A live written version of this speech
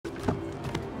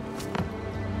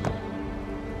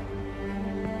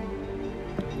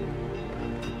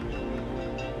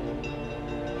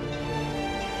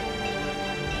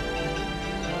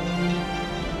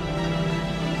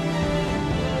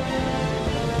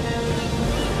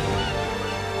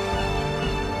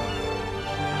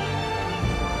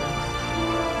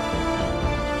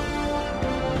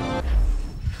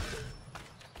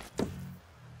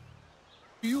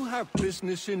have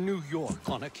business in New York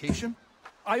on occasion?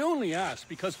 I only ask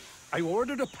because I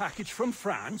ordered a package from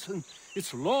France, and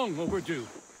it's long overdue.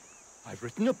 I've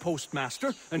written a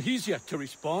postmaster, and he's yet to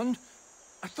respond.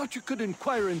 I thought you could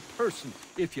inquire in person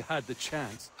if you had the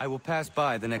chance. I will pass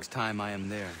by the next time I am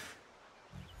there.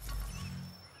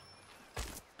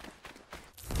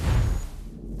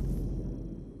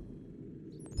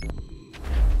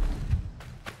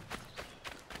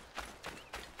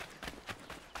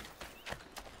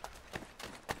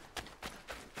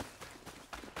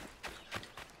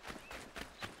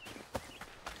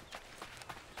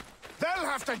 They'll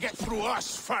have to get through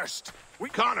us first.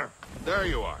 Connor, there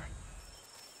you are.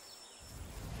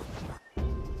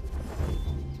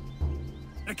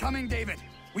 They're coming, David.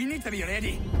 We need to be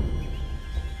ready.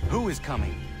 Who is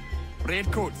coming?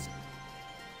 Redcoats.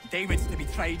 David's to be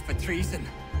tried for treason.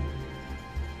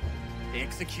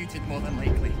 Executed, more than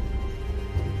likely.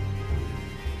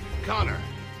 Connor,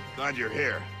 glad you're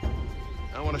here.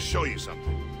 I want to show you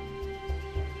something.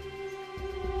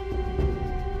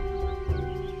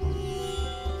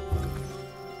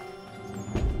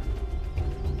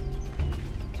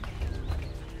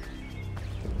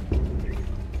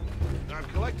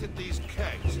 I've collected these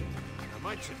kegs. I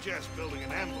might suggest building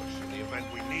an ambush in the event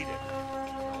we need it.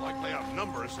 They'll likely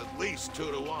outnumber us at least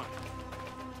 2 to 1.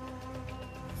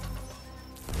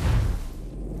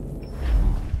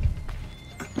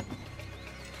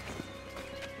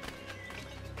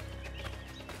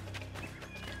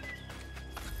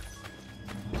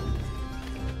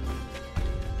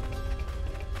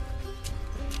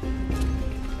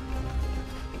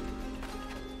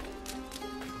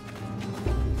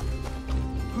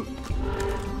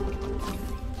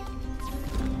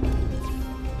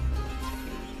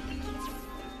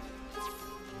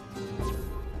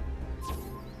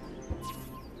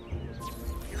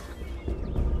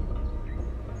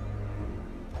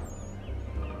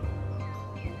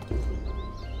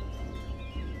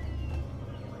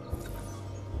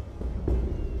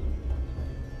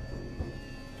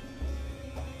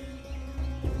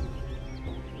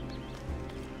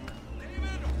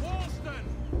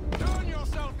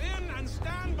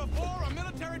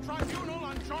 Tribunal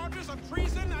on charges of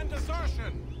treason and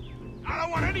desertion. I don't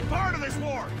want any part of this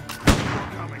war! You're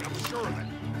coming, I'm sure of it.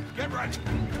 Get ready.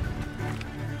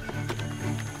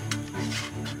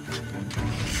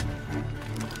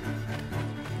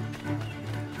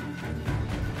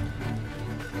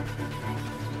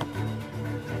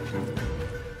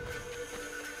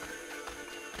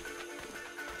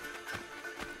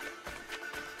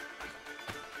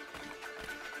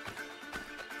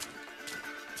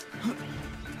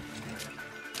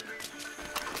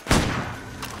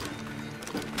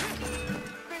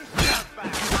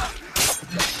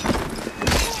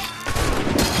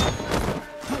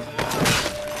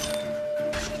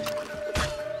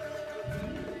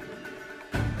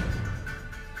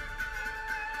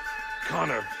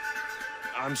 Connor,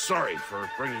 I'm sorry for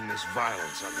bringing this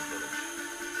violence on the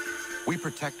village. We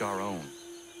protect our own.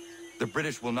 The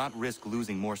British will not risk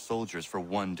losing more soldiers for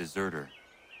one deserter.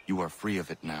 You are free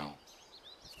of it now.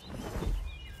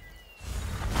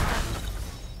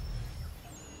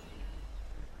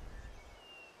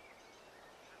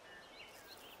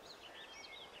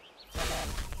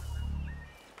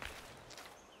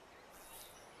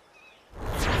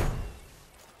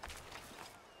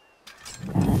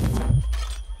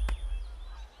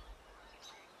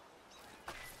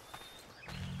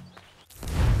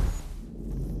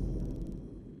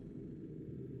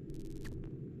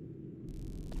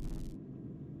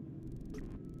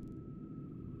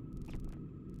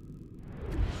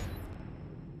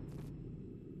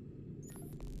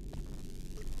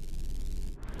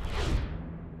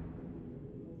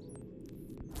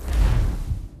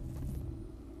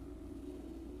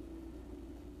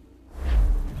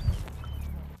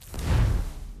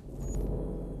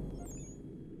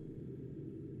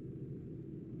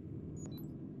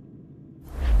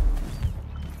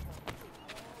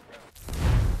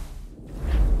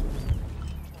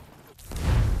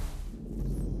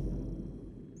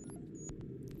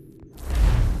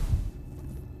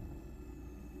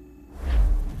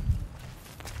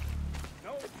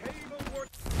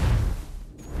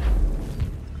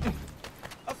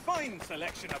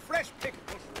 Selection of fresh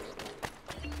pickles.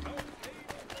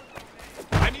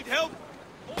 I need help.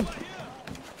 Over here.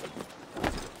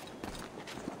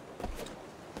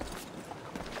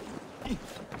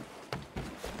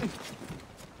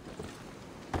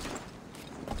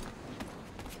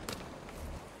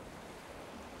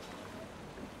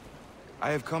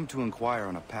 I have come to inquire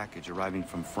on a package arriving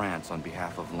from France on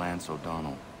behalf of Lance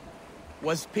O'Donnell.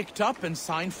 Was picked up and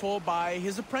signed for by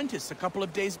his apprentice a couple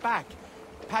of days back,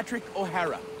 Patrick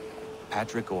O'Hara.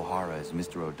 Patrick O'Hara is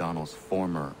Mr. O'Donnell's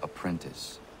former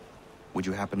apprentice. Would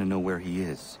you happen to know where he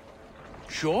is?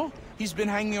 Sure, he's been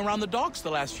hanging around the docks the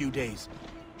last few days.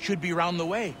 Should be round the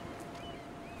way.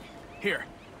 Here,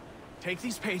 take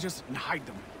these pages and hide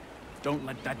them. Don't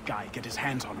let that guy get his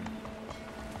hands on them.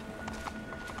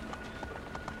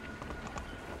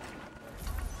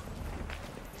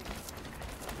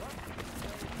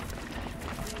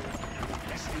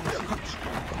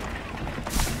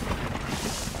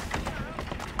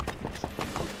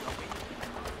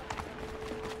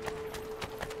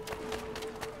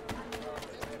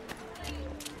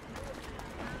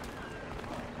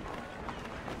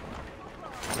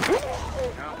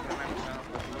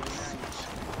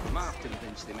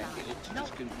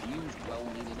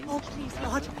 Oh, please,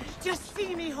 Lord, just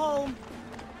see me home.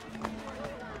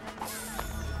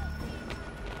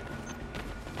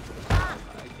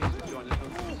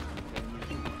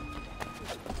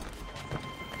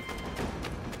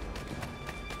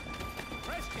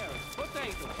 Fresh carrots,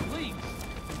 potatoes, please.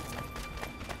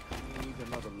 We need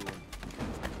another loan.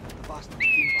 Bastard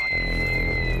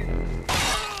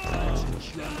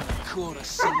Chorus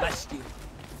celestial.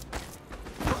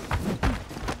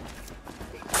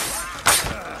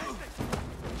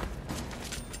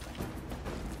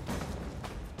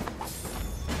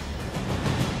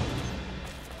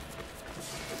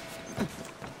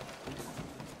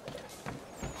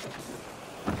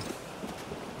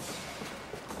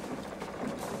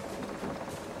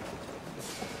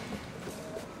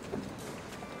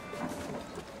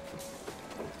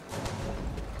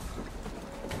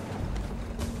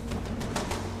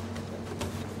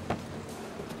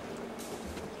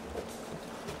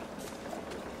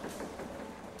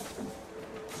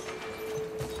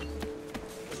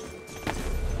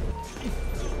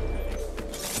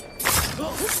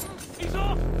 He's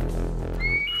off!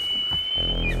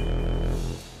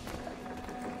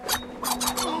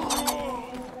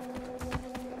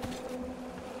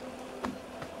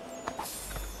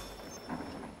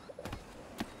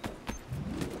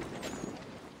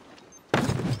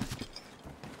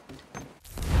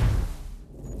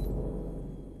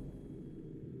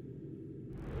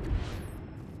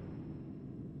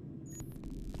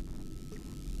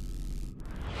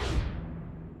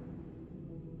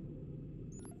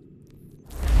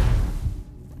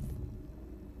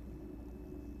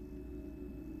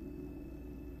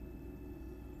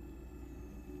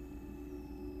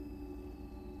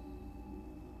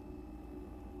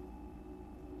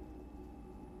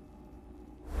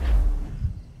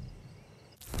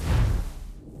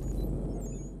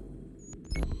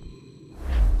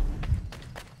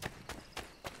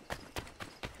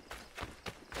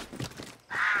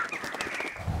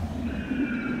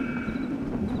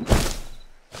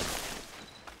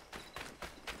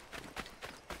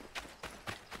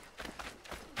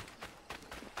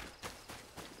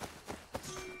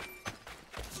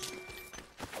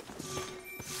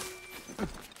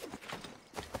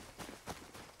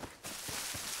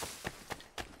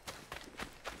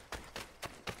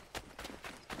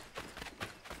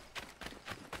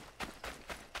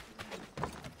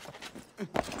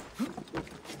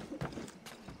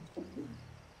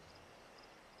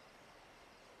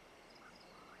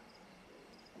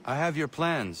 I have your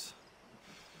plans.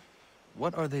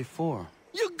 What are they for?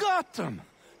 You got them!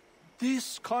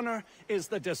 This, Connor, is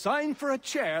the design for a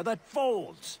chair that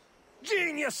folds.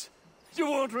 Genius! You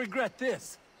won't regret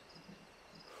this.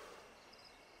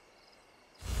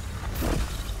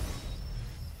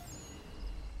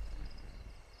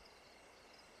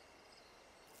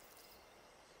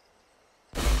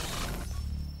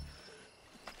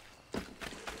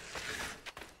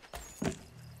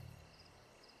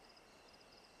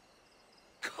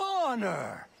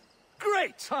 Connor!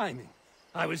 Great timing.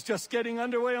 I was just getting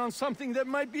underway on something that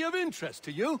might be of interest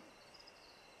to you.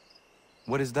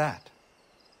 What is that?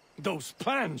 Those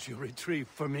plans you retrieved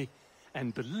for me.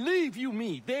 And believe you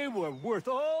me, they were worth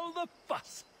all the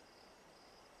fuss.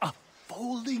 A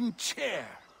folding chair.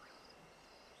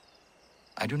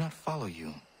 I do not follow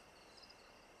you.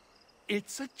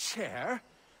 It's a chair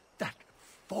that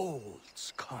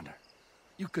folds, Connor.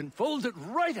 You can fold it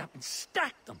right up and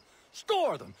stack them,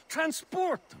 store them,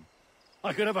 transport them.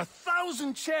 I could have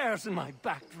 1,000 chairs in my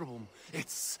back room.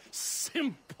 It's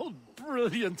simple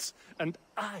brilliance, and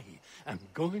I am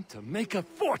going to make a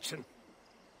fortune.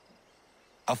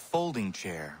 A folding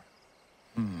chair.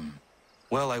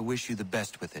 Well, I wish you the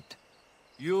best with it.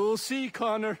 You'll see,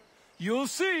 Connor. You'll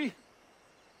see.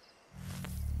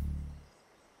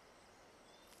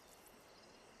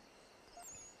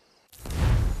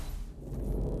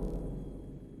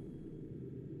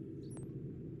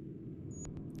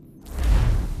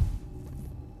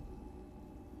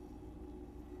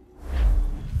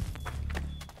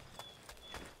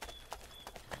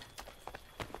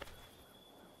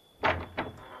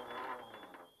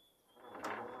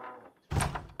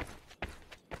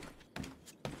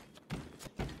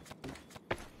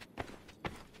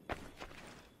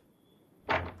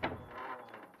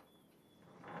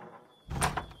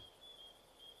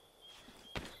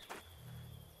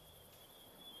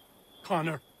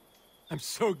 Connor. I'm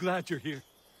so glad you're here.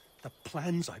 The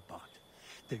plans I bought,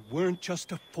 they weren't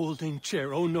just a folding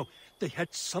chair. Oh no, they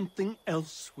had something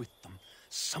else with them.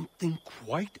 Something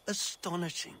quite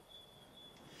astonishing.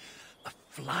 A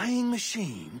flying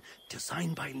machine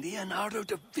designed by Leonardo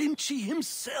da Vinci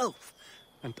himself.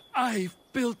 And I've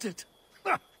built it.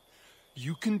 Ha!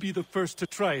 You can be the first to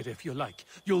try it if you like.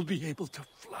 You'll be able to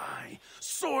fly,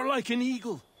 soar like an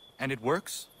eagle. And it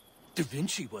works? Da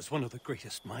Vinci was one of the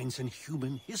greatest minds in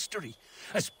human history.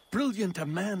 As brilliant a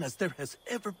man as there has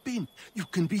ever been. You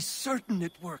can be certain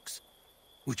it works.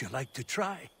 Would you like to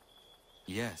try?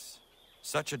 Yes.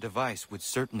 Such a device would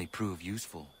certainly prove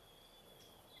useful.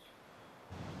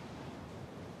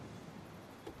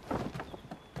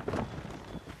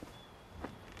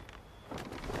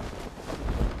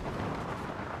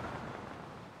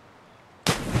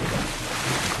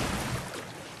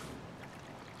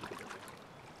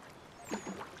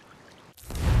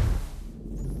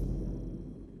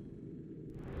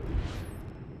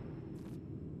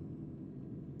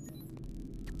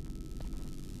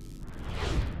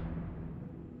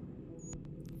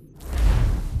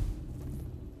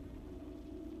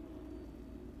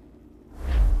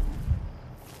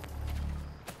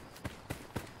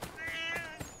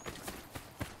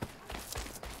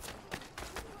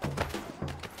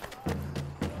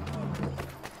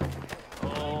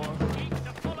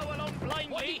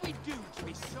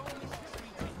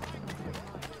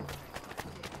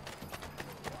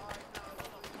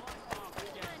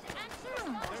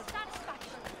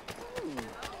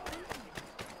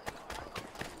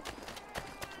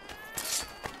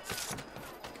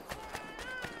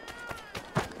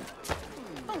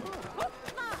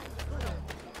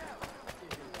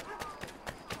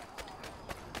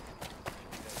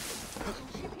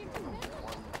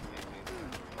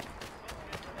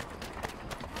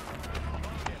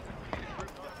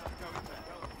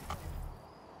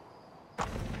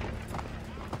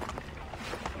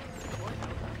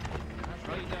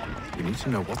 We need to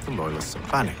know what the Loyalists are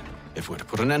planning, if we're to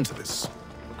put an end to this.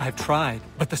 I've tried,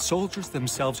 but the soldiers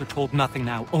themselves are told nothing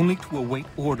now, only to await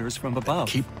orders from above.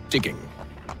 Keep digging.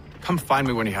 Come find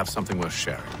me when you have something worth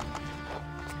sharing.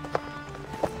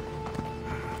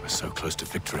 We're so close to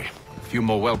victory. A few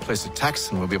more well-placed attacks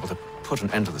and we'll be able to put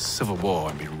an end to the Civil War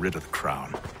and be rid of the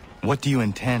crown. What do you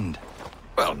intend?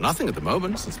 Well, nothing at the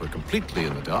moment, since we're completely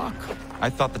in the dark. I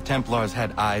thought the Templars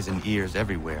had eyes and ears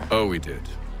everywhere. Oh, we did.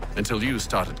 Until you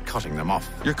started cutting them off.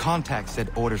 Your contact said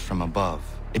orders from above.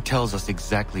 It tells us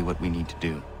exactly what we need to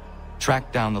do.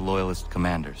 Track down the Loyalist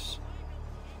commanders.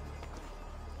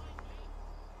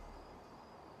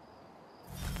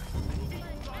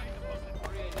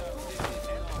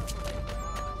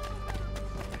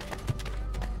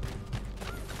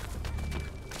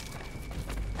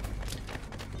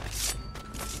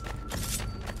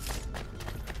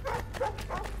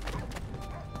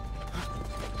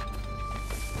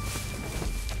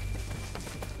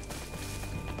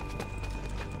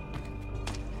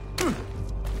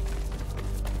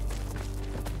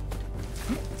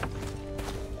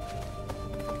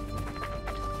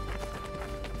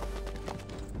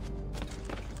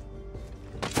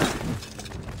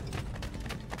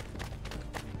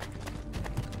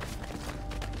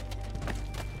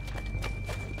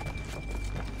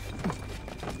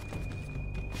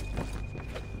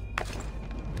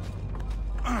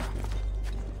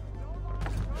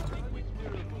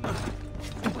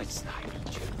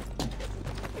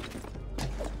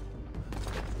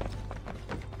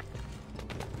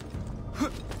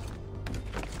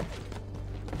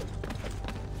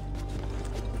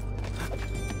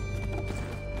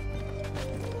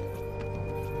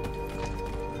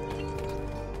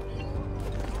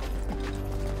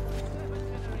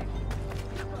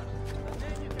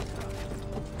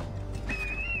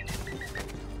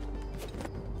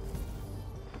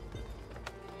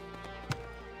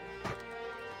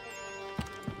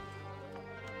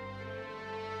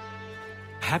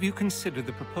 Have you considered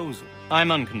the proposal? I'm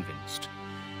unconvinced.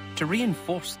 To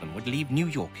reinforce them would leave New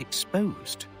York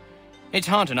exposed. It's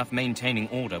hard enough maintaining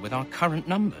order with our current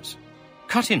numbers.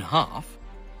 Cut in half.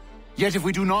 Yet if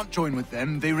we do not join with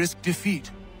them, they risk defeat.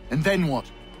 And then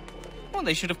what? Well,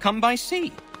 they should have come by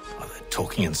sea. Oh, they're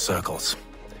talking in circles.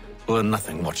 We'll learn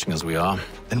nothing watching as we are.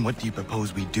 Then what do you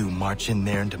propose we do? March in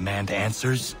there and demand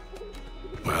answers?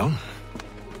 Well,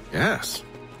 yes.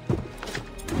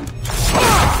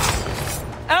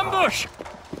 Ambush!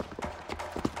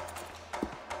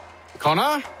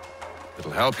 Connor?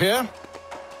 Little help here?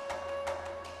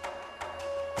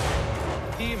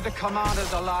 Leave the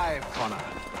commanders alive, Connor.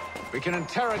 We can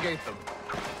interrogate them.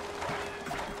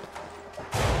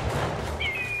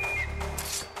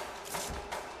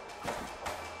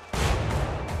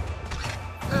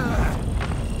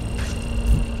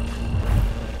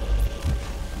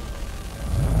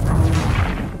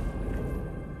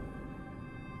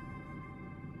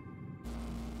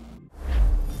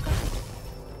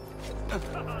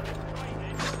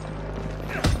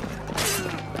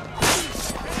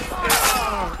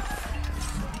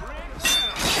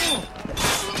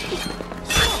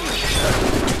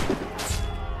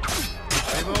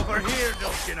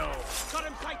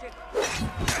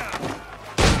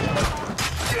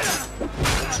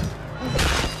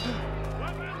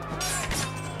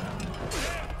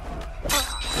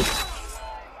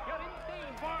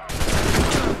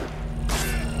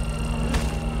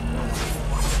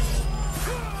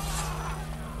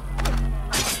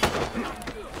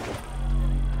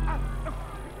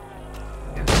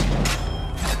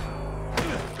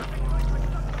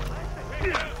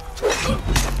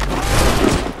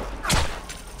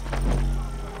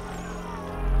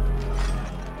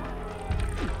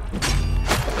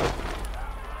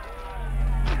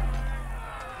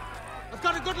 I've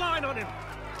got a good line on him.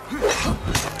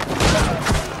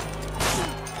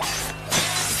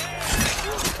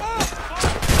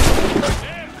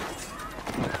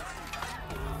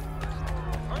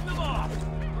 Turn them off!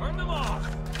 Turn them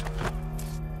off!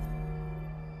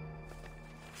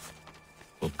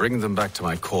 We'll bring them back to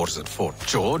my quarters at Fort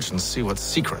George and see what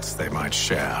secrets they might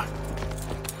share.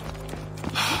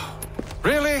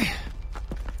 Really?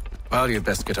 Well, you'd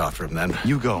best get after him then.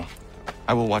 You go.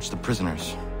 I will watch the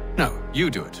prisoners. No, you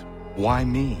do it. Why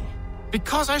me?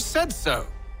 Because I said so.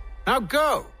 Now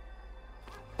go.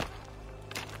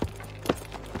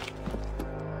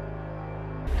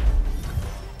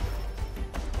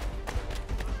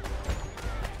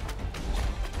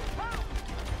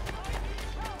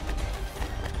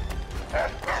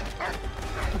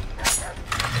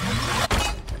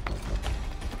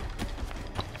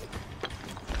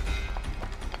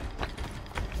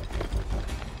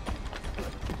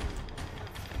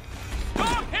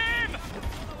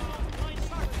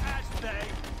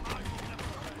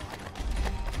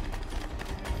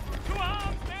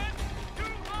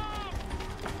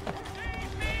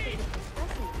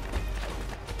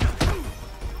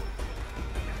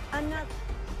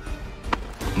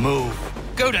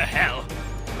 Move. Go to hell!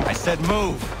 I said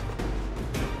move.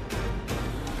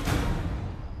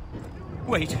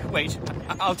 Wait.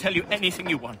 I'll tell you anything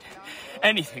you want.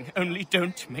 Anything, only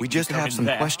don't make We just me go have in some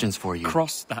there. questions for you.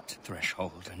 Cross that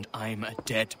threshold, and I'm a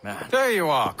dead man. There you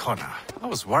are, Connor. I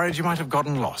was worried you might have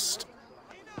gotten lost.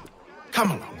 Come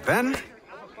along, then.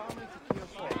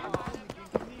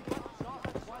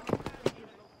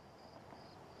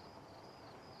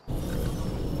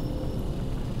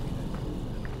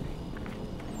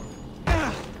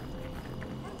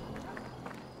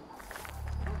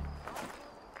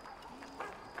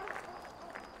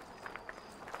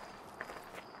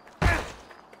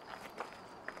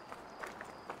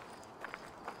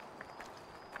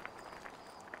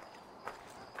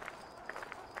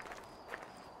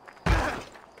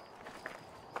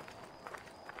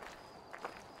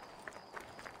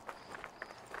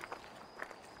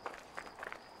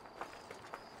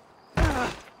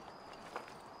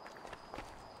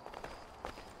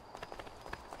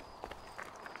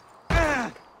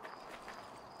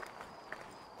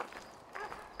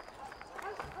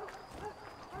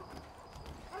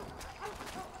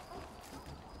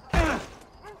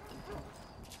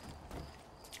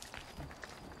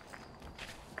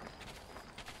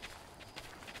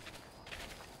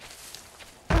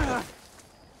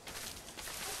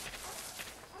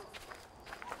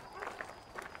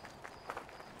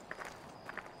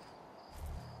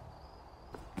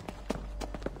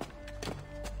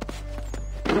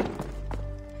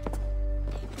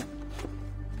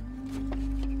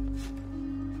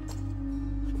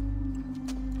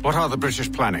 What are the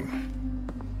British planning?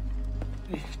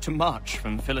 To march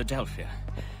from Philadelphia.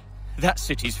 That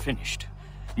city's finished.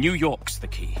 New York's the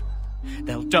key.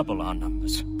 They'll double our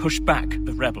numbers, push back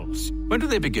the rebels. When do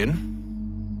they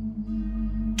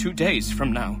begin? 2 days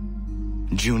from now.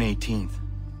 June 18th.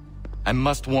 I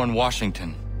must warn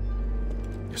Washington.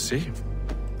 You see?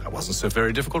 That wasn't so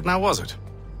very difficult now, was it?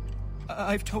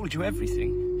 I've told you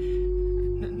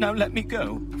everything. Now let me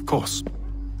go. Of course.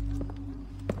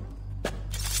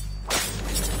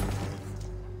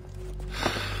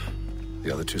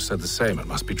 The other two said the same. It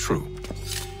must be true.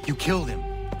 You killed him.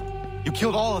 You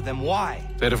killed all of them. Why?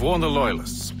 They'd have warned the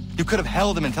Loyalists. You could have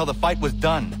held them until the fight was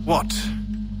done. What?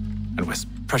 And waste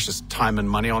precious time and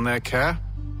money on their care?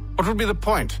 What would be the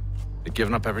point? They'd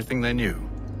given up everything they knew.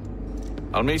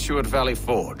 I'll meet you at Valley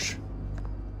Forge.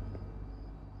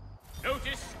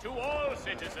 Notice to all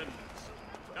citizens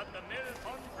that the Mill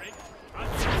Pond Bridge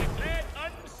has been declared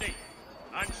unsafe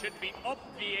and should be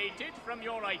obviated from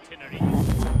your itinerary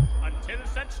until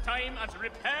such time as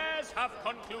repairs have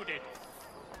concluded.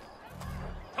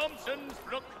 Thompson's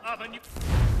Brook Avenue.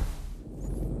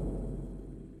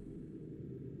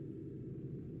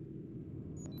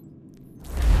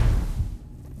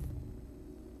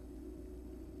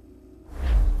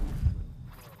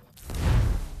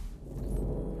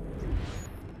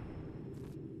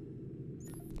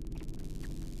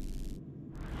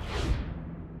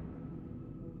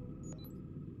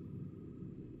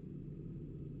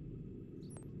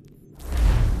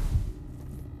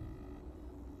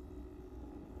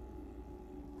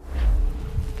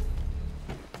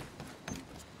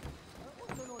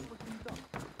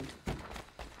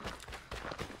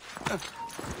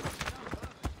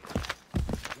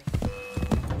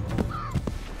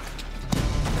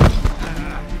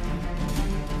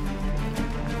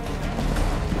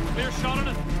 Clear shot on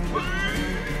it.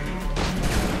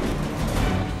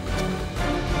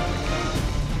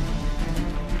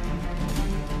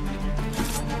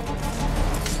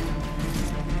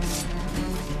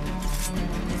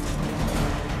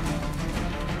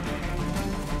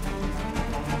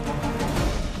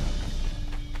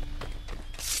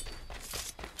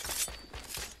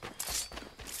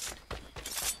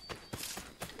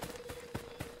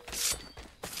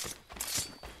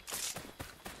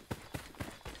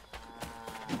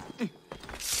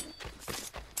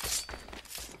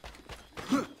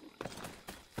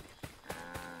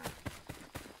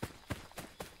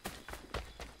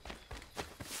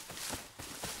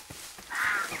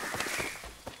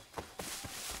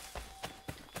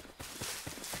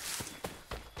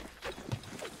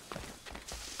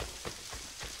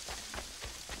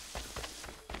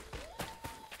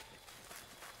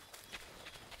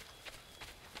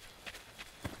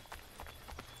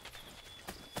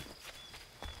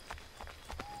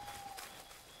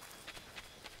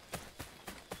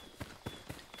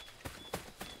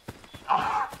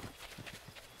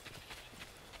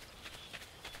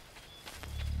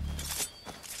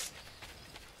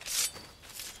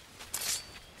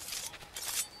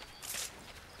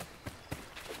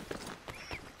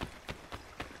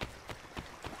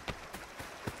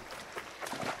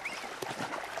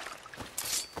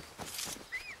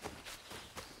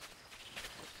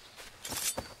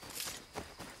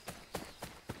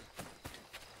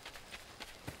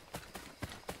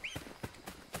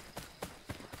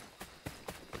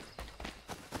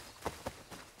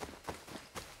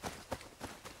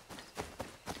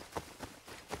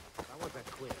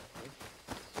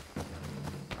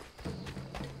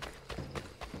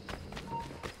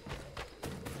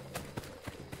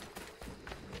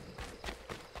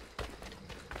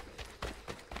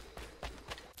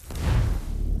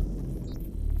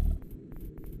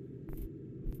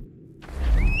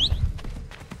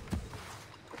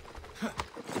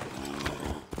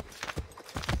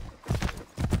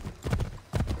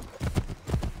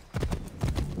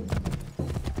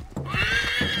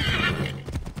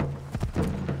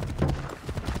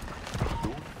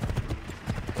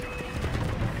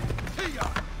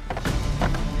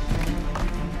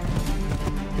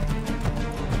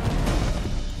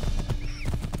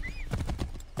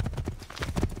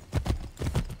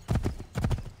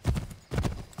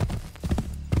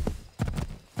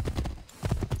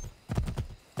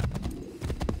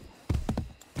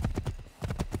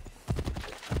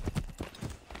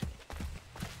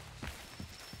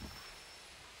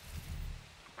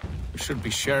 Should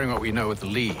be sharing what we know with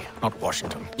Lee, not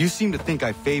Washington. You seem to think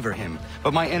I favor him,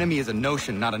 but my enemy is a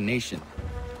notion, not a nation.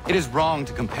 It is wrong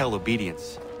to compel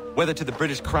obedience, whether to the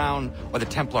British Crown or the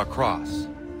Templar Cross.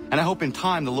 And I hope in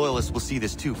time the Loyalists will see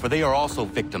this too, for they are also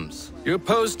victims. You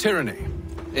oppose tyranny,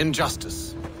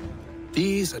 injustice.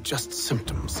 These are just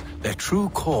symptoms. Their true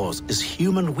cause is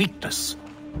human weakness.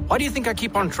 Why do you think I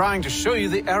keep on trying to show you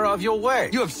the error of your way?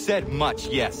 You have said much,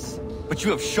 yes, but you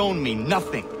have shown me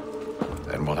nothing.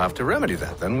 Then we'll have to remedy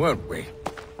that, then, won't we?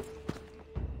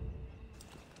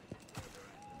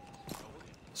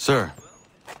 Sir.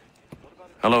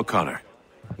 Hello, Connor.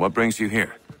 What brings you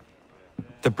here?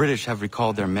 The British have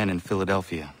recalled their men in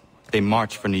Philadelphia. They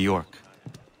march for New York.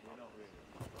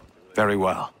 Very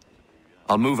well.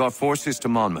 I'll move our forces to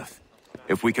Monmouth.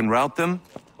 If we can rout them,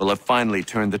 we'll have finally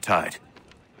turned the tide.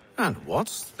 And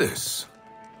what's this?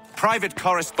 Private Oh,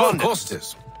 correspondence. of course it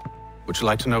is. Would you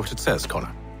like to know what it says,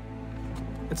 Connor?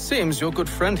 It seems your good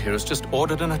friend here has just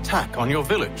ordered an attack on your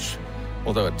village.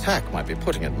 Although attack might be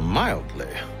putting it mildly.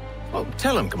 Well,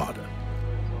 tell him, Commander.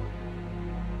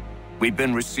 We've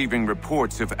been receiving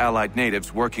reports of Allied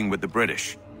natives working with the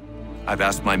British. I've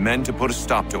asked my men to put a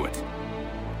stop to it.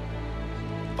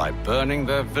 By burning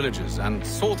their villages and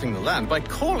salting the land, by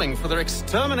calling for their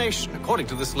extermination, according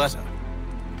to this letter.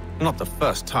 Not the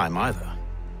first time, either.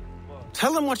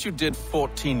 Tell them what you did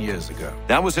 14 years ago.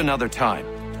 That was another time.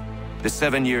 The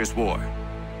 7 Years' War.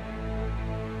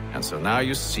 And so now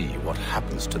you see what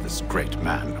happens to this great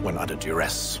man when under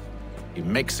duress. He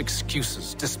makes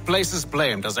excuses, displaces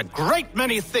blame, does a great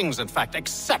many things, in fact,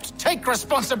 except take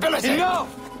responsibility! Enough!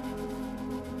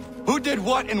 Who did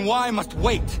what and why must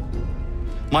wait.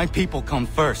 My people come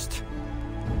first.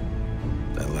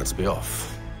 Then let's be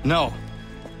off. No.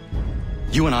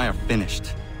 You and I are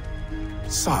finished.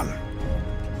 Son.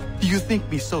 Do you think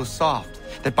me so soft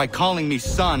that by calling me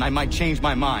son, I might change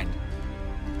my mind?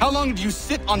 How long did you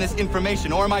sit on this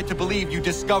information, or am I to believe you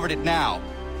discovered it now?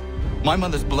 My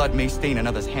mother's blood may stain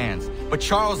another's hands, but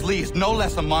Charles Lee is no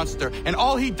less a monster, and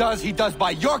all he does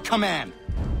by your command.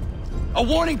 A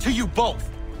warning to you both.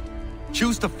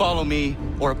 Choose to follow me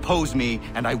or oppose me,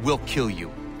 and I will kill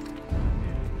you.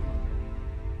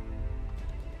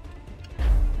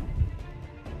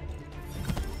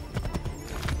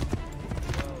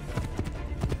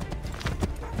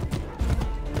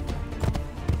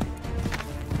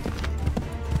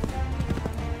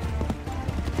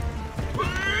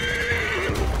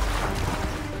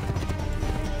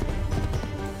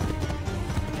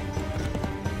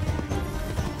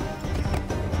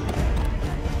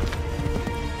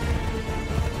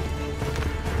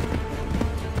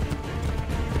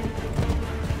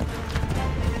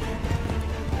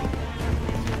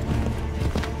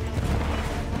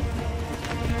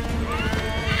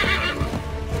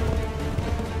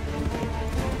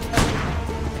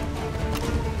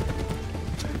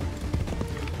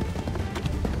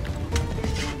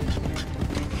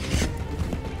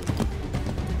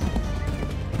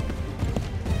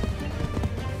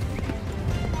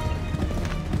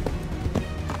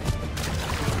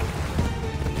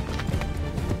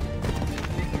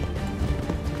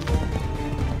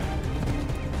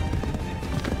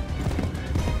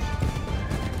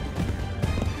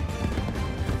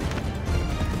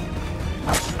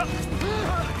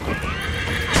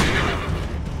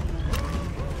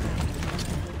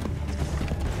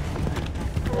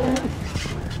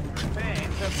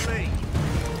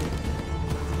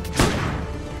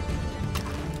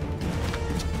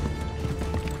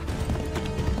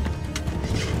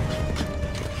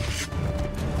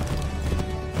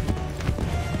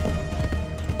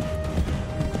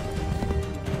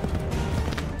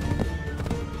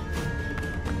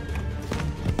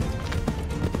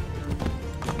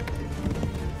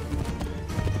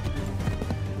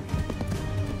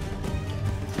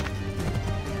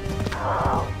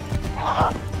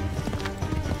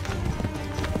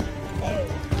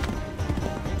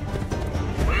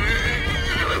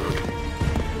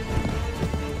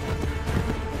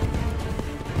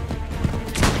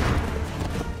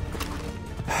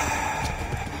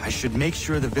 Should make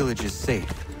sure the village is safe.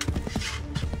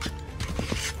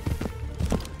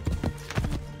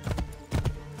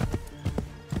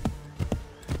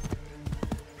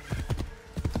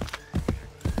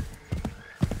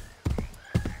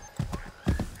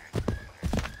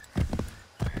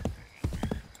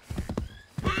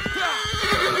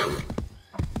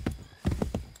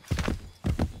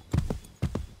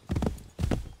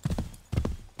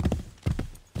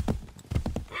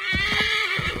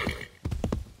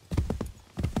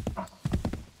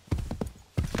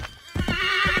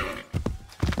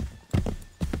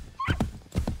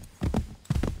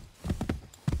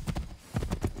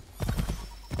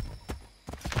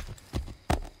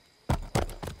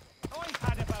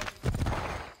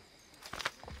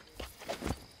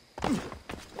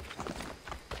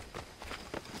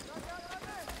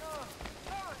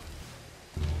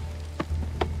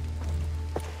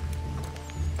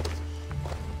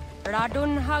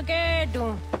 Radun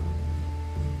hagedun.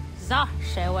 Za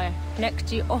shewe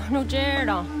nekti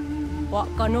ohnujera.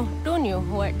 Wakanu dunyu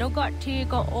hue dogati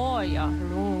ga oya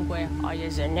rungwe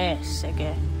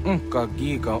ayezenesege. Unka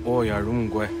giga oya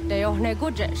rungwe. De ohne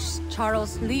gujes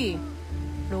Charles Lee.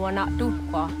 Luana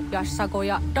tukwa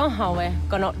yasagoya donhawe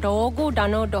kano dogu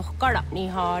dano dohkara ni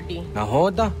hadi.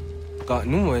 Nahoda? Ka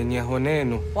nuwe nya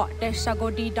honenu. Wa de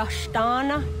sagodi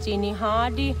dashtana tini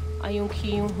hadi ayun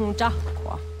kiyun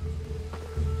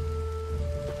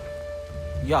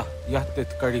Ja,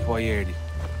 jättet kari hoyeri.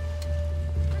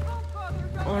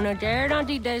 Ona derna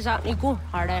di deza ni gu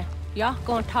hare. Ja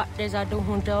kon tat deza du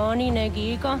hundani ne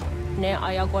giga ne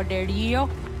ayagwa derio.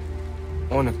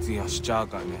 Onak ti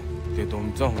asjagane, te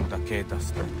dom zohunda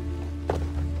kedaste.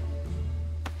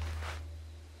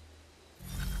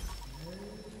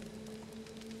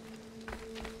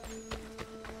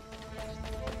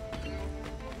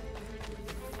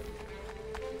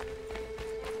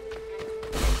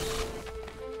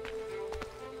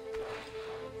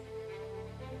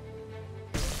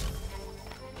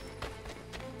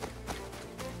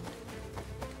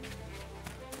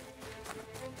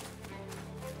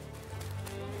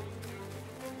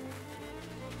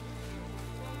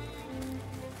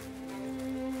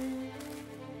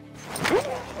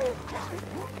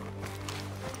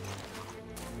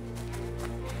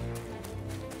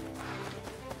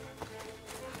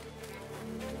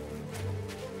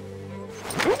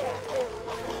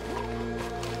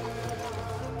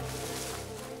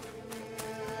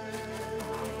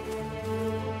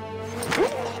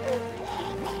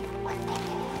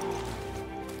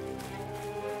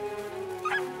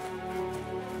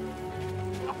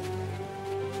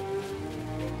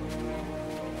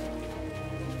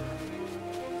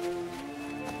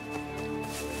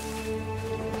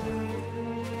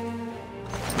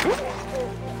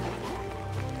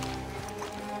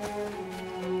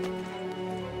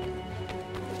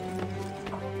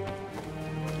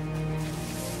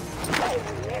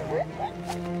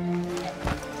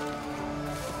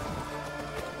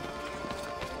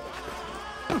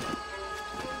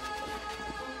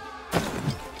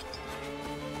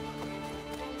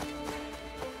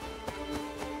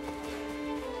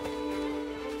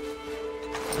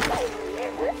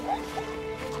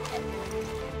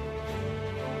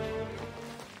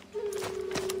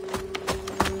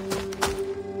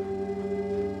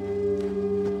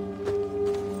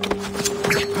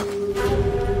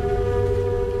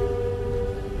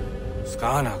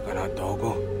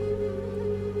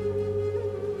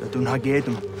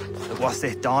 hagedum. The was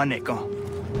it Danica.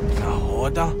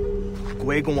 Nahoda?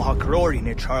 Gwegon ha Crori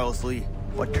ne Charles Lee.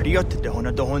 What triot the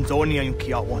Hona Dohonzonia you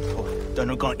kia want to.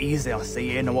 Don't go easy or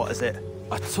say what is it?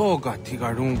 A toga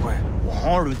tigarungwe.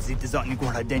 Harudzi does not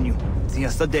nigura denu. The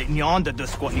Asade Nyanda does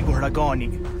squat nigura gani.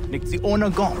 Nick the owner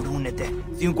gone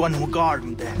runete. The one who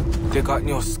garden there. They got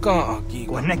your scar.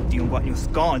 Connect you what you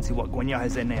scan see what Gwanya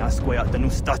has in a square the new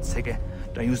stats again.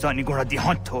 Don't use that nigura di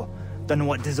hunto. Don't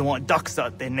what doesn't want ducks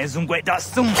out there. Nezungwe that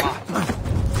summa.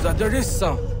 That there is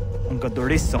some. Unga there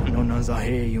is some no one's a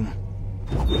hey.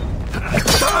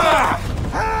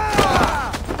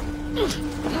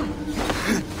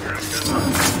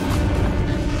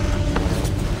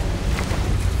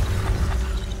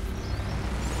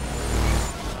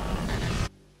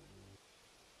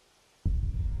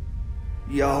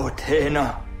 Yo,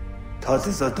 Tena, das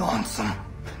ist ein Dansum.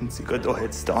 Sie geht doch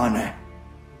jetzt da, ne?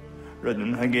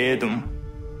 Redden Hagedum.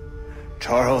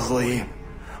 Charles Lee,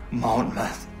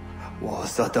 Monmouth,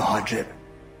 was that the Hajib?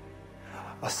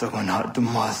 Asagon hat du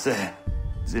Masse.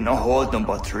 Sie noch hot und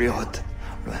Patriot.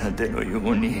 Rana de lo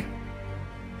Juni.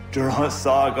 Jura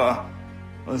Saga.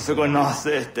 Asagon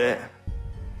nasete.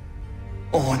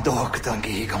 Und doch dann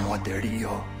gegen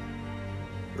Moderio.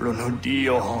 Rono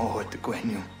Dio hot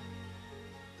Gwenyu.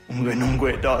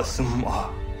 Ungenungue da summa.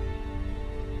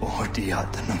 Oh, die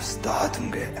hat einem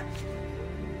Statunge.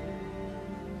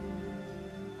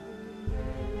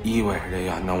 Iwe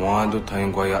ya nawando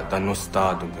tayngwa ya dano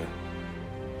stadunge.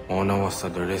 Ona wasa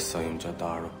deresa yung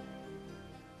jadaro.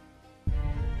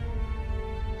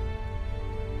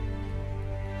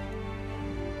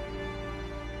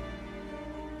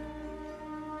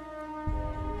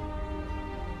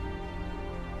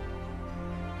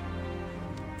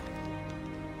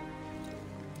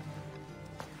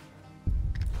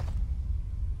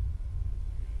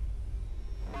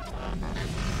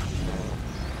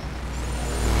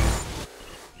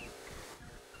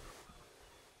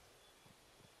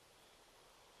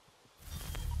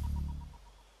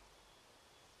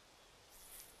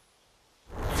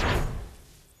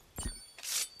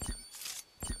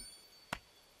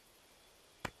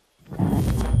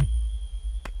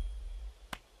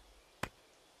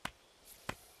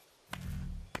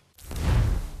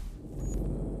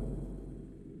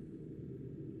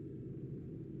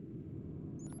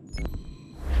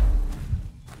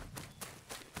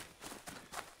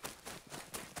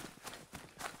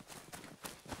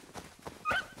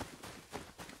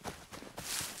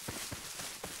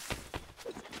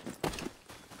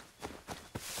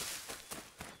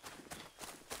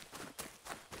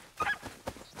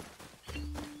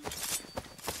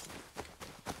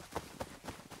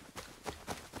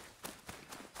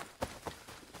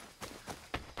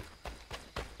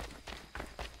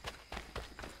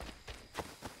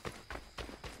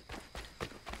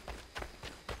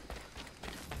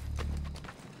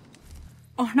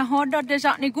 Oh, na hoda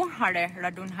desa ni gun hare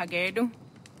radun hagedu.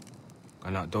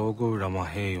 Kana dogu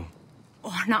ramaheyo.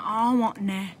 Oh, na awa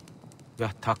ne. Ya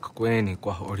tak kweni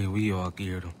kwa oriwio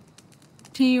agiru.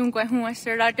 Tiyung kwe huwa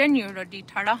sera denyo di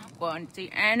tara kwa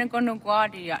nti ene kono kwa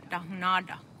di ya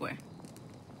tahunada kwe.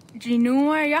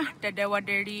 Jinuwa ya dedewa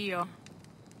deriyo.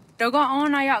 Doga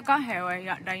ona ya kahewe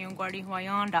ya dayung kwa di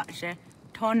huayanda she.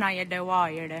 Tona ya dewa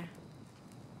yere.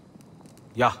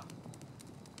 Ya.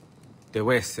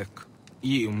 Dewesek.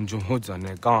 I jumhuza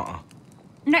ne gaa.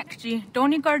 Next ji,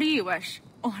 doni kari wesh.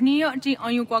 Oh niyo ji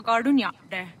ayu kwa karunya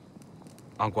de.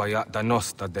 Angwa ya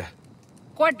danosta de.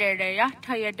 Kwa dere ya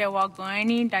taya dewa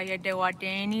gani daya dewa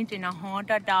deni dina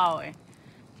honda dawe.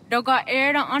 Doga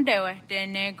era andewe de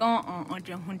ne gaa on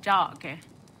jumhuja ke.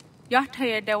 Ya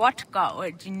taya dewa tka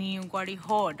we jini ungwari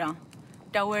hoda.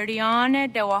 Daweriane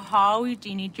dewa hawi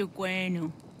jini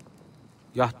jugwenu.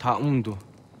 Ya ta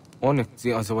Onek zi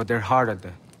azawa der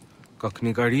harade.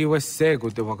 Kaknigariwe segu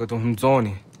de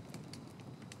wagaduhunzoni.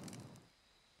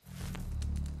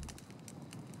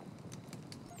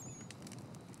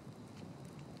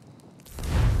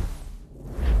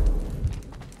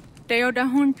 Teo da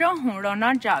huncho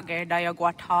hunrona jage daya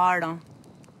guatara.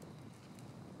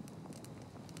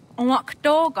 Owak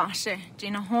to gase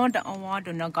jina hoda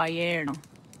owadu na gayero.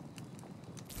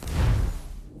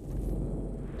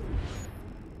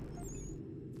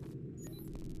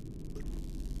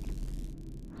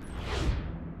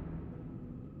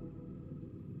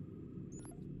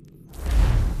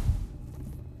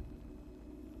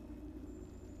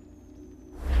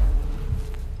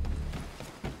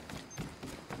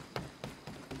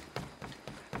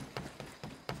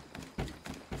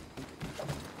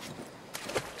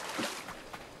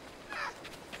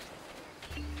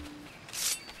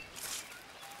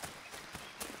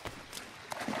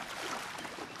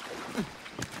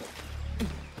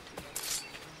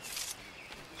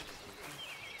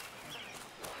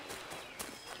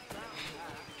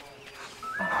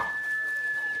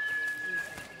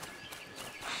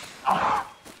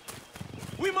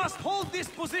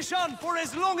 position for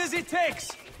as long as it takes.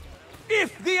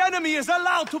 If the enemy is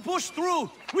allowed to push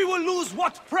through, we will lose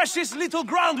what precious little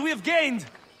ground we have gained.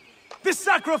 The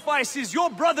sacrifices your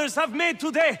brothers have made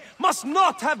today must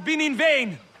not have been in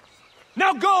vain.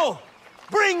 Now go!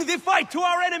 Bring the fight to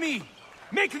our enemy!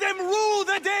 Make them rue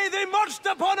the day they marched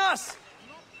upon us!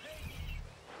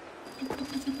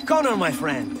 Connor, my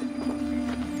friend,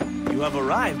 you have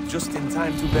arrived just in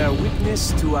time to bear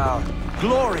witness to our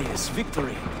glorious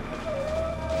victory.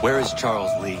 Where is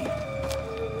Charles Lee?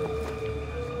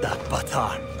 That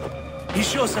Batar. He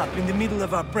shows up in the middle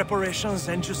of our preparations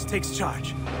and just takes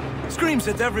charge. Screams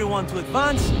at everyone to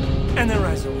advance, and then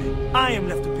rides away. I am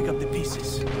left to pick up the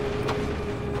pieces.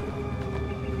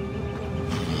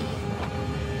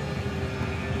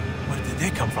 Where did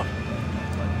they come from?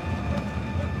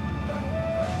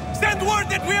 Send word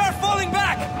that we are falling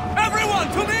back! Everyone,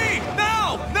 to me!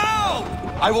 Now! Now!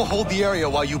 I will hold the area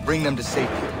while you bring them to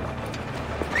safety.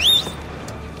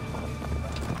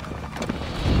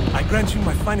 I grant you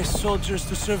my finest soldiers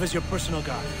to serve as your personal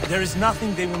guard. There is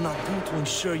nothing they will not do to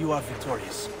ensure you are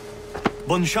victorious.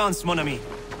 Bonne chance, mon ami.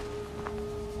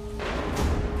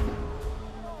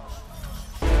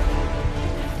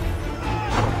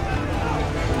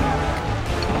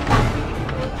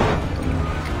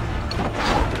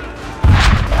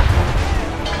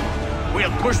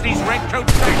 We'll push these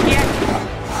redcoats back yet.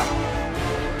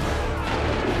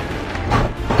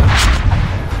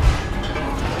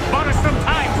 Some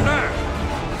time, sir!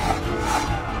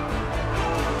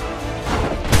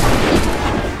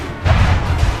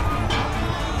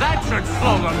 That should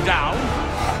slow them down.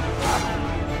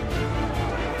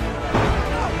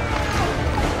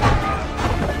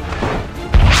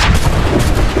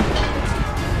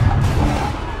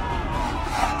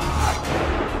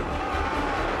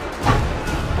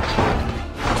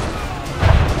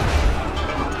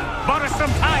 Bought us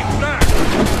some time, sir!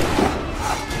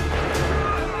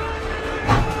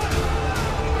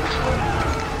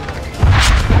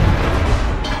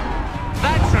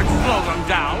 Slow them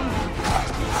down.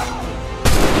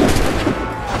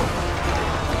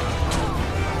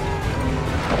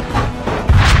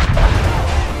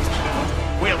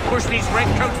 We'll push these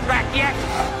redcoats back yet.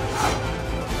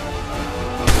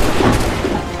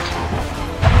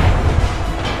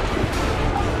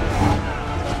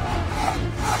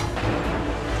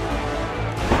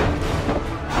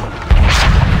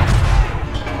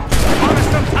 Bought us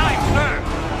some time, sir.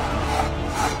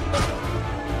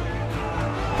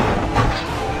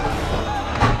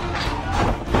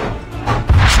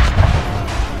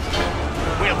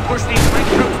 Push these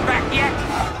redcoats back yet?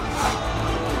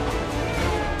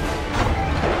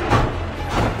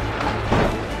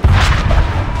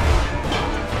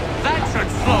 That should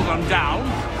slow them down.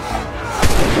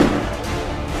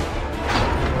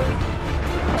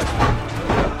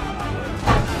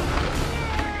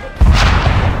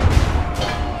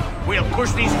 We'll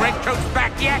push these redcoats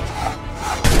back yet?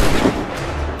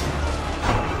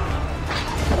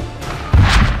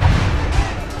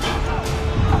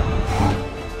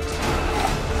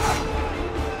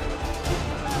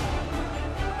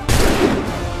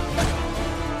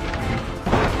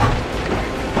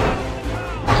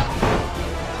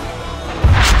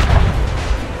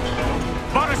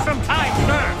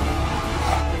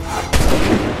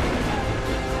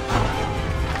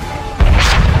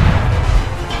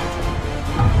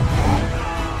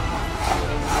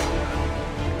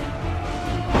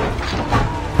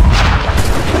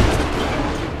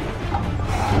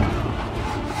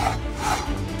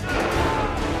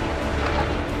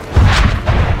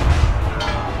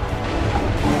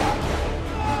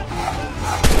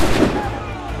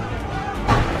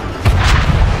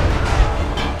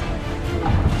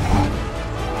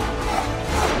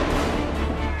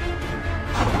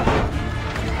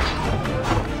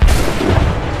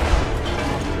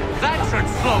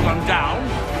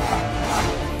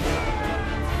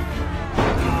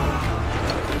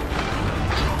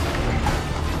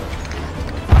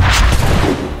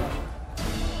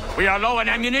 We are low on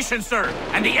ammunition, sir,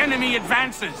 and the enemy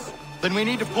advances. Then we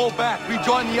need to pull back,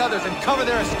 rejoin the others, and cover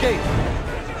their escape.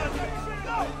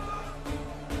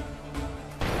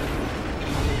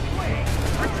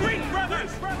 Retreat,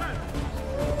 brothers! Come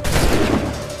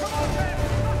on, men!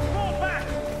 Fall back!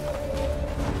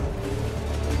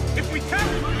 If we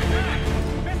can, move back!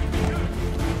 Best we do.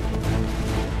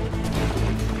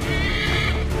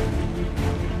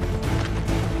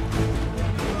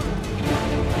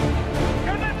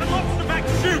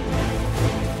 Shoot!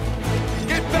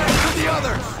 Get back to the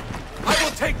others! I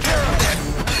will take care of this!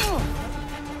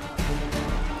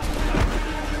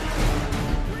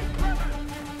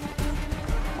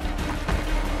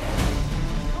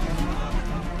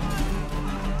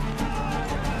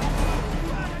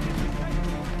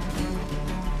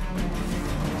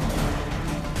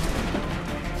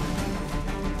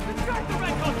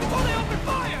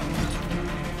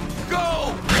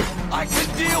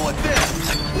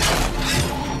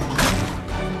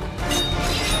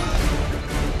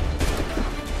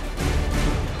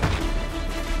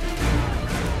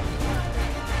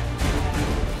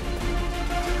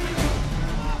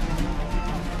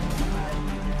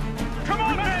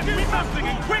 something,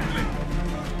 and quickly!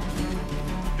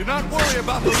 Do not worry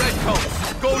about the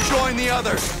redcoats. Go join the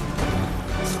others.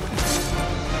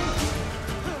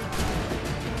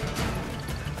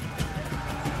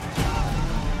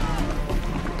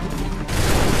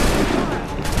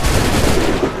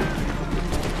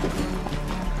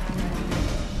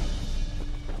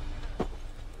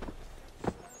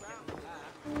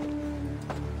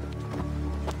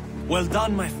 Well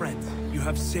done, my friend. You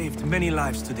have saved many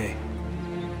lives today.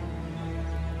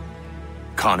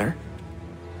 Connor?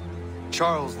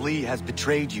 Charles Lee has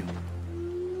betrayed you.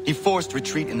 He forced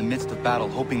retreat in the midst of battle,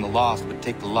 hoping the loss would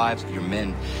take the lives of your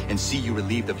men and see you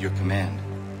relieved of your command.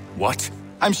 What?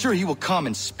 I'm sure he will come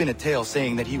and spin a tale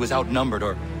saying that he was outnumbered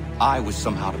or I was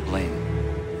somehow to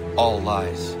blame. All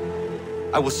lies.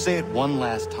 I will say it one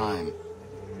last time.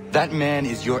 That man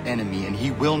is your enemy, and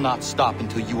he will not stop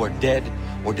until you are dead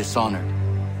or dishonored.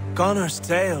 Connor's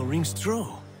tale rings true.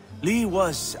 Lee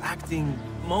was acting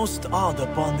most odd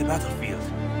upon the battlefield.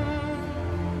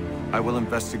 I will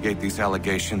investigate these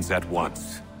allegations at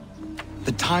once.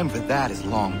 The time for that is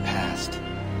long past.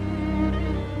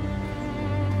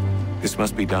 This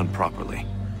must be done properly,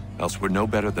 else we're no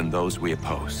better than those we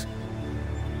oppose.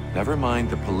 Never mind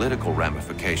the political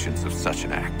ramifications of such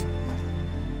an act.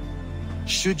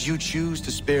 Should you choose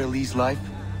to spare Lee's life,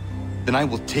 then I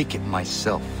will take it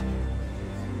myself.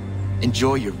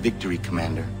 Enjoy your victory,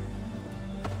 Commander.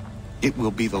 It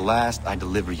will be the last I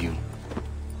deliver you.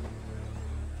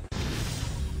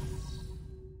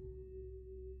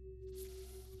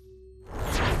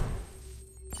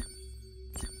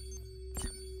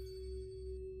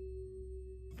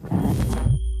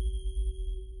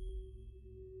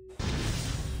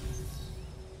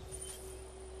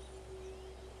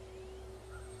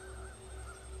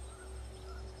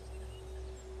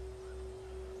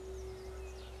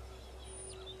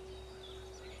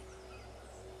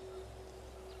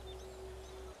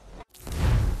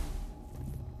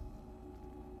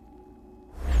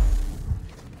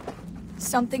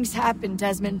 Something's happened,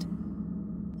 Desmond.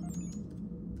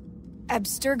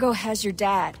 Abstergo has your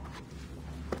dad.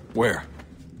 Where?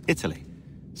 Italy.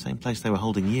 Same place they were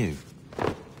holding you.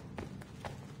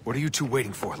 What are you two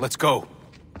waiting for? Let's go.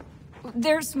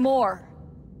 There's more.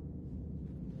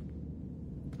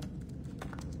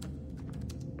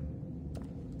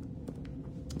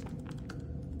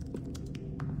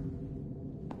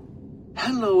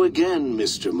 Hello again,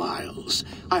 Mr. Miles.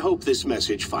 I hope this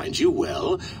message finds you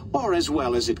well, or as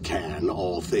well as it can,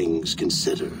 all things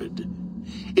considered.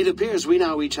 It appears we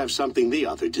now each have something the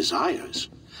other desires.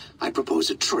 I propose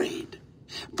a trade.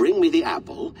 Bring me the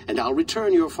apple, and I'll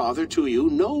return your father to you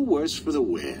no worse for the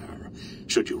wear.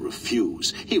 Should you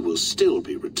refuse, he will still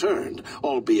be returned,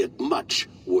 albeit much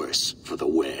worse for the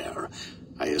wear.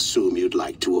 I assume you'd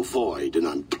like to avoid an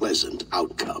unpleasant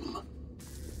outcome.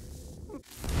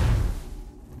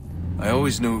 I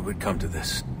always knew it would come to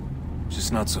this.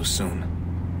 Just not so soon.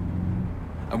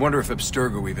 I wonder if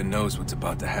Abstergo even knows what's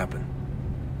about to happen.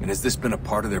 And has this been a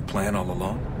part of their plan all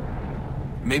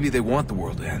along? Maybe they want the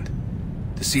world to end.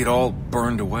 To see it all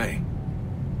burned away.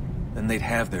 Then they'd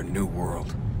have their new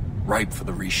world, ripe for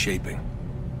the reshaping.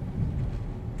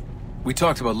 We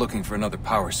talked about looking for another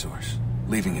power source,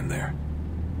 leaving him there.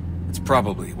 It's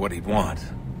probably what he'd want,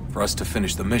 for us to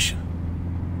finish the mission.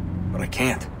 But I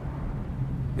can't.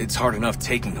 It's hard enough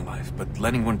taking a life, but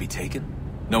letting one be taken?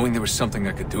 Knowing there was something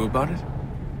I could do about it?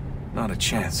 Not a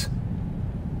chance.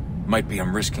 Might be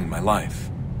I'm risking my life,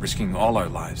 risking all our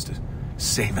lives to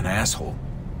save an asshole.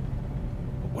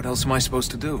 But what else am I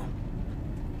supposed to do?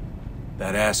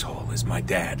 That asshole is my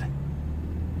dad.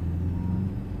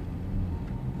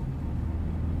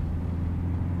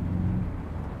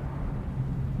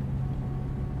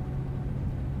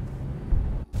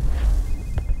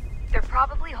 They're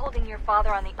probably holding your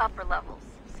father on the upper levels.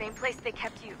 Same place they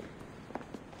kept you.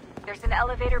 There's an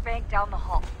elevator bank down the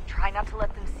hall. Try not to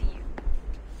let them see you.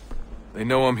 They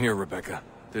know I'm here, Rebecca.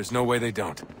 There's no way they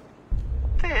don't.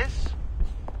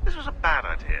 This was a bad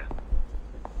idea.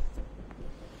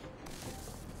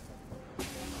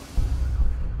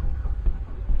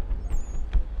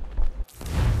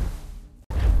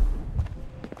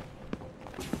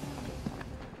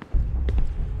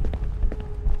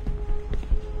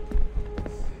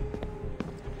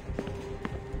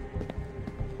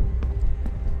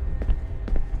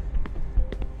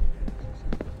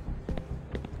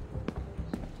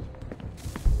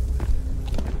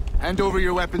 Hand over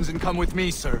your weapons and come with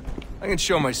me, sir. I can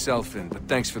show myself in, but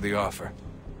thanks for the offer.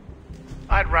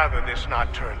 I'd rather this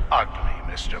not turn ugly,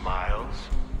 Mr. Miles.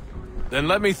 Then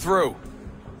let me through.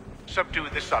 Subdue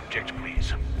the subject,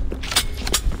 please.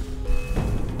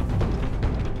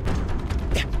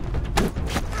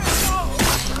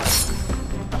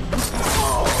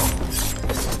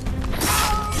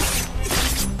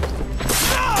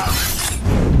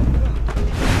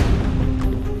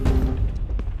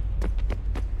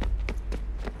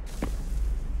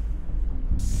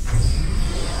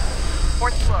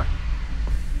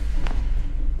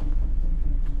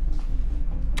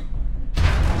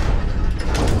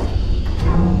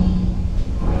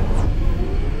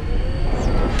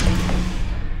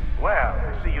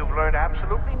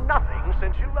 nothing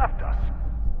since you left us.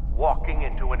 Walking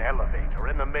into an elevator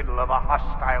in the middle of a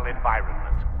hostile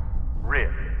environment.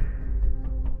 Really?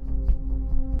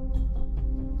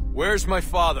 Where's my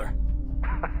father?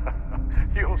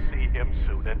 You'll see him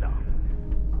soon enough.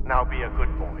 Now be a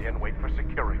good boy and wait for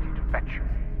security to fetch you.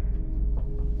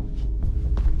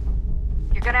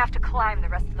 You're gonna have to climb the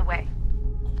rest of the way.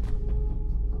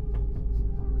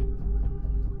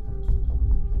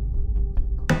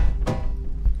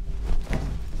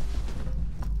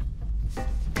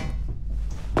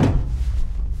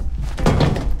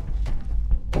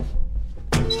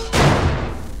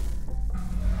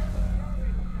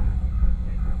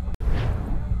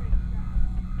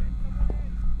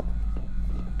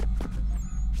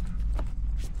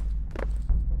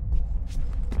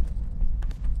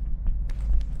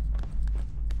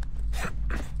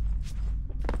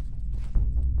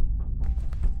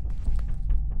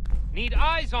 Need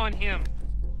eyes on him.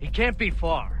 He can't be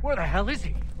far. Where the hell is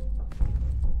he?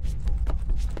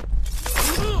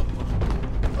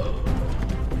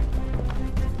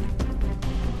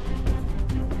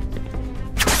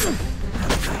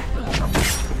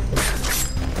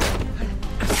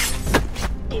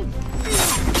 Your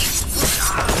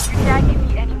dad can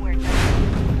be anywhere,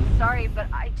 Justin. Sorry, but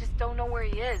I just don't know where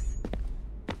he is.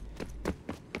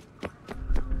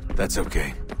 That's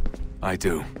okay. I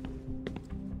do.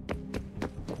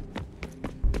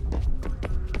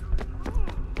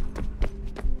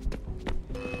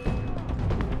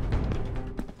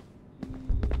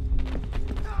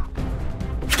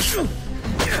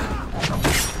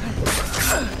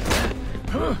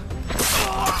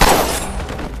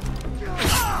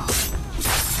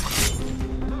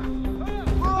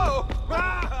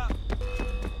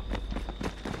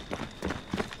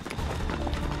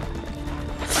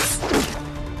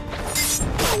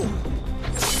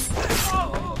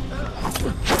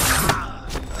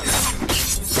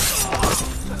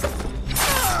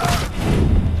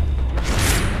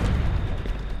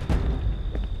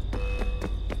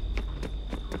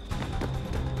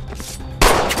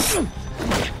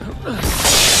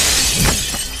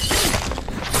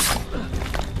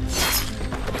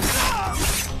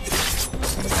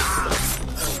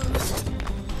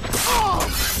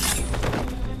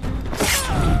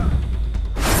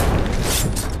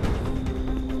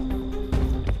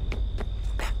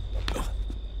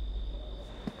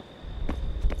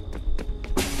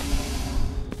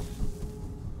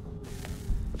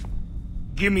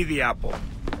 Give me the apple.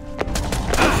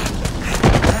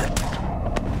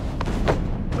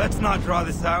 Let's not draw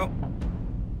this out.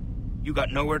 You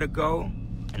got nowhere to go,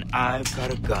 and I've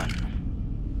got a gun.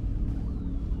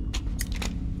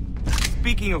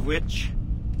 Speaking of which,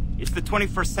 it's the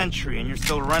 21st century and you're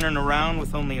still running around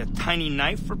with only a tiny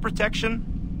knife for protection?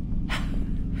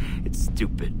 It's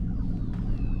stupid.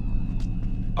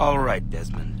 All right,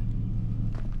 Desmond.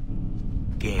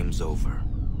 Game's over.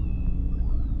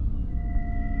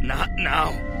 Not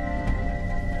now.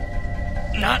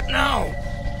 Not now.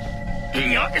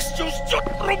 Я ждет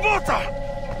работа.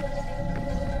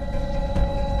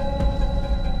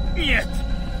 Нет.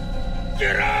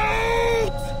 Get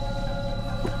out!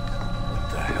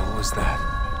 What the hell was that?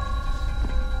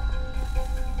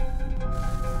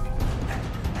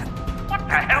 What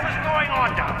the hell is going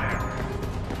on down there?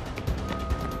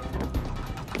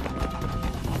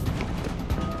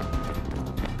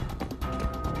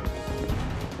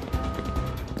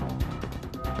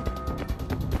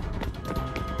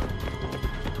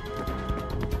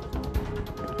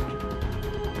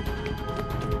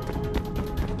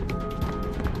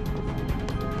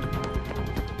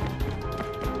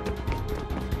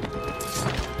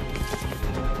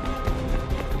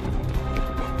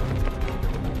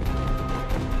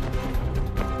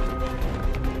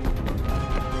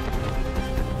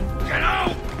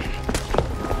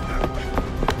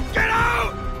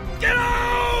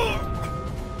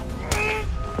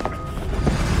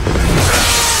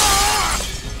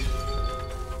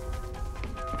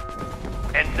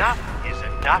 Enough is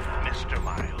enough, Mr.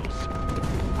 Miles.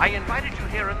 I invited you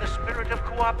here in the spirit of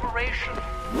cooperation,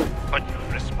 but you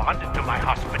responded to my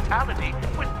hospitality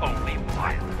with only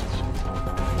violence.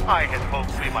 I had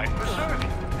hoped we might preserve you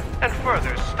and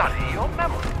further study your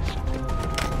memories.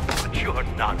 But you're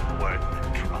not worth the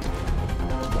trouble.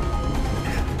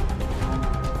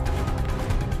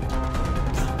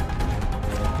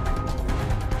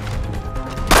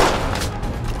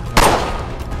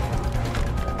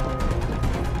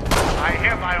 I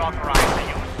hereby authorize the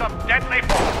use of deadly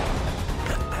force.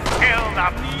 Kill the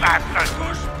bastard,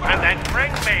 and then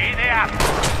bring me the apple.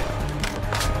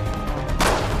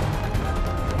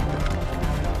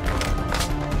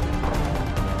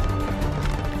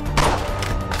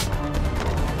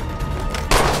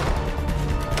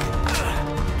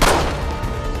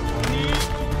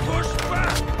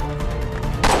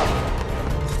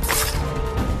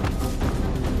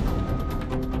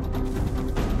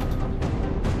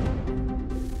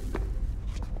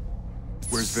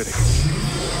 Where's Vidic?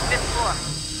 Fifth floor.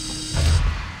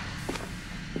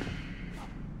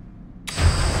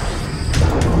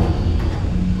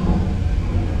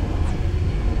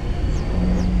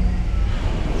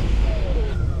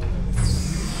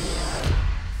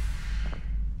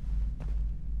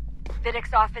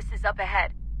 Vidic's office is up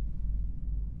ahead.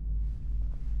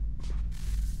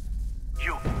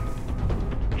 You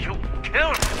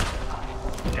killed him!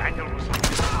 Daniel was like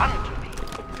a son to me.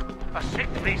 A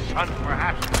sickly son,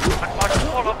 perhaps, but one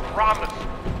full of promise.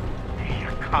 He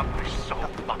accomplished so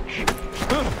much,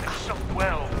 and so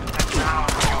well, and now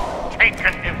you've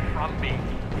taken him from me,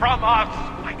 from us,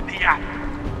 like the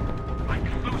apple, like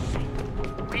Lucy.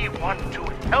 We want to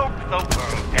help the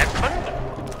world, Desmond,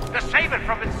 to save it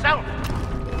from itself.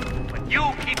 But you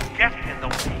keep getting in the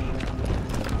way.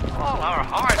 All our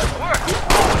hard work.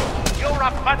 You're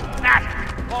a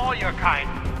fanatic, all your kind,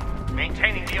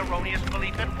 maintaining the erroneous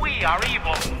belief that we are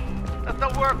evil, that the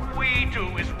work we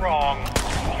do is wrong.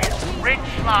 Rich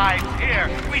lives here,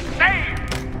 we save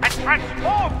and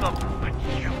transform them, but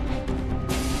you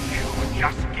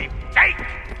just keep taking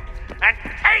and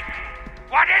take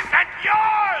what isn't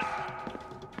yours!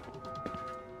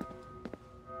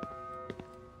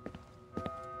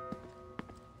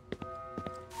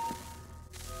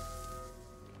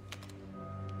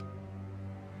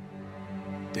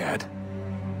 Dad?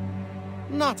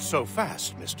 Not so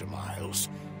fast, Mr. Miles.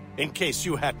 In case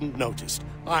you hadn't noticed,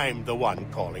 I'm the one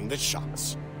calling the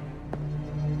shots.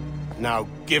 Now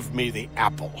give me the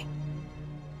apple.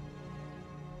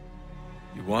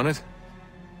 You want it?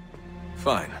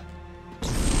 Fine.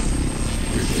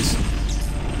 Here it is.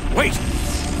 Wait!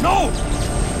 No!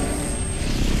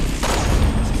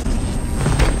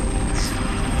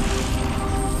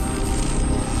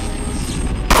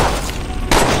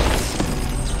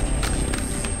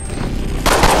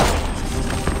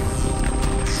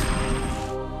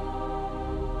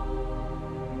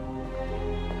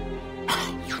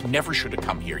 Never should have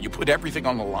come here. You put everything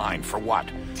on the line. For what?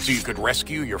 So you could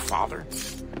rescue your father?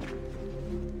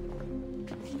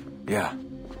 Yeah.